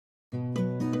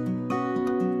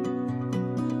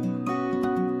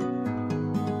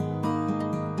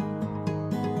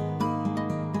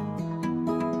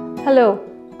Hello,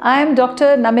 I am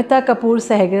Dr. Namita Kapoor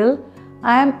Sahgal.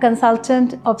 I am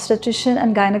consultant obstetrician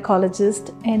and gynecologist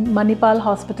in Manipal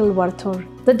Hospital Varthur.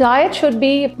 The diet should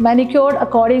be manicured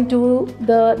according to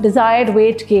the desired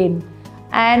weight gain,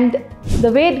 and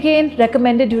the weight gain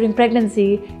recommended during pregnancy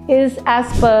is as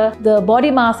per the body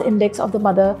mass index of the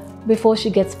mother before she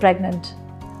gets pregnant.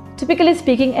 Typically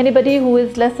speaking, anybody who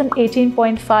is less than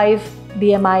 18.5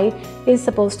 BMI is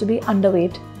supposed to be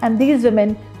underweight, and these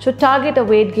women should target a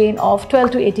weight gain of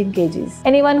 12 to 18 kgs.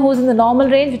 Anyone who is in the normal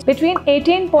range between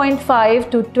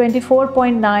 18.5 to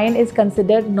 24.9 is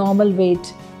considered normal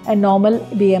weight and normal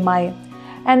BMI,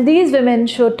 and these women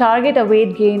should target a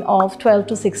weight gain of 12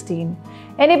 to 16.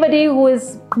 Anybody who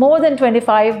is more than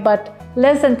 25 but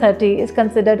less than 30 is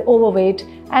considered overweight,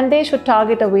 and they should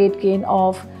target a weight gain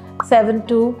of 7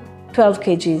 to 12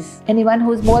 kgs. Anyone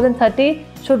who is more than 30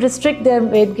 should restrict their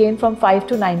weight gain from 5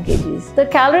 to 9 kgs. The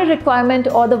calorie requirement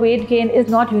or the weight gain is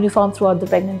not uniform throughout the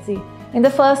pregnancy. In the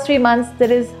first 3 months,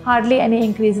 there is hardly any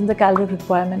increase in the calorie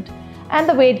requirement, and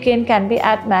the weight gain can be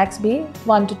at max be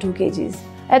 1 to 2 kgs.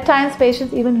 At times,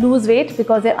 patients even lose weight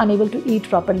because they are unable to eat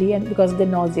properly and because of their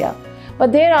nausea.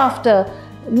 But thereafter,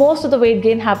 most of the weight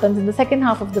gain happens in the second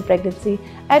half of the pregnancy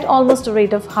at almost a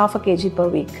rate of half a kg per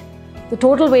week. The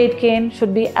total weight gain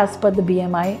should be as per the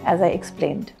BMI as I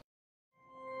explained.